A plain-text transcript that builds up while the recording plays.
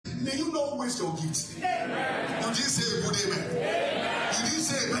May you not waste your gifts. Amen. You didn't say a good amen. Amen. You didn't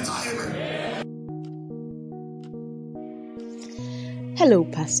say a better amen. Hello,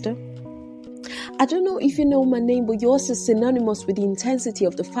 Pastor. I don't know if you know my name, but yours is synonymous with the intensity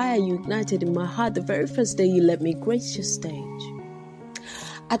of the fire you ignited in my heart the very first day you let me grace your stage.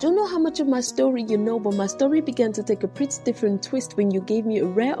 I don't know how much of my story you know, but my story began to take a pretty different twist when you gave me a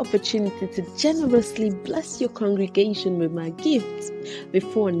rare opportunity to generously bless your congregation with my gifts.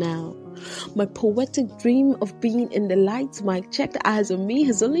 Before now, my poetic dream of being in the lights mic checked eyes on me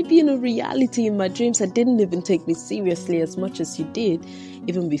has only been a reality in my dreams that didn't even take me seriously as much as you did,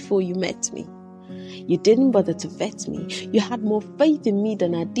 even before you met me. You didn't bother to vet me. You had more faith in me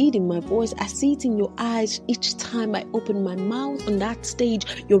than I did in my voice. I see it in your eyes each time I open my mouth on that stage.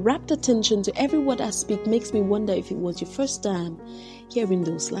 Your rapt attention to every word I speak makes me wonder if it was your first time hearing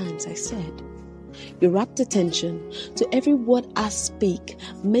those lines I said. Your rapt attention to every word I speak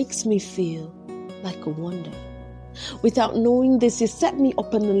makes me feel like a wonder. Without knowing this, you set me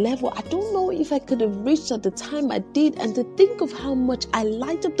up on a level I don't know if I could have reached at the time I did, and to think of how much I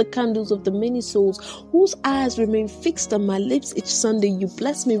light up the candles of the many souls whose eyes remain fixed on my lips each Sunday you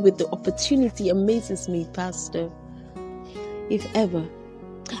bless me with the opportunity amazes me, Pastor. If ever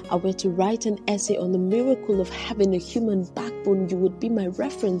I were to write an essay on the miracle of having a human backbone, you would be my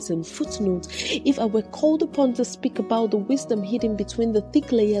reference and footnote. If I were called upon to speak about the wisdom hidden between the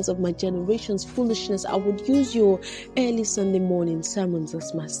thick layers of my generation's foolishness, I would use your early Sunday morning sermons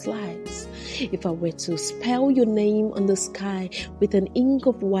as my slides. If I were to spell your name on the sky with an ink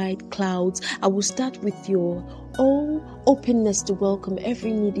of white clouds, I would start with your openness to welcome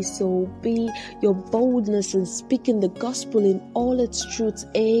every needy soul. B, your boldness in speaking the gospel in all its truths.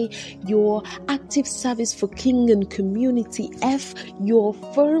 A, your active service for king and community. F, your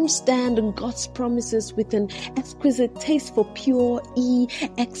firm stand on God's promises with an exquisite taste for pure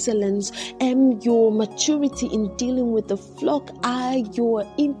excellence. M, your maturity in dealing with the flock. I, your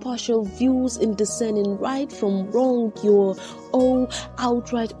impartial views in discerning right from wrong. Your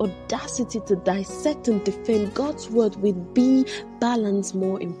outright audacity to dissect and defend God's word with B, balance,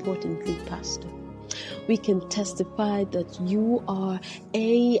 more importantly, Pastor. We can testify that you are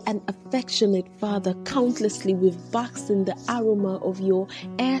an affectionate father. Countlessly we've basked in the aroma of your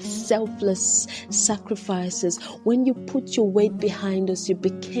selfless sacrifices. When you put your weight behind us, you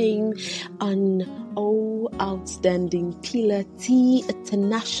became an outstanding pillar, a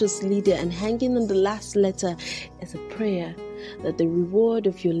tenacious leader, and hanging on the last letter is a prayer that the reward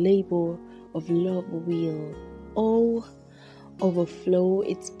of your labor of love will overflow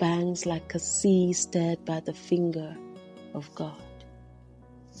its banks like a sea stirred by the finger of God.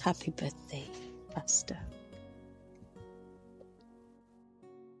 Happy birthday, Pastor.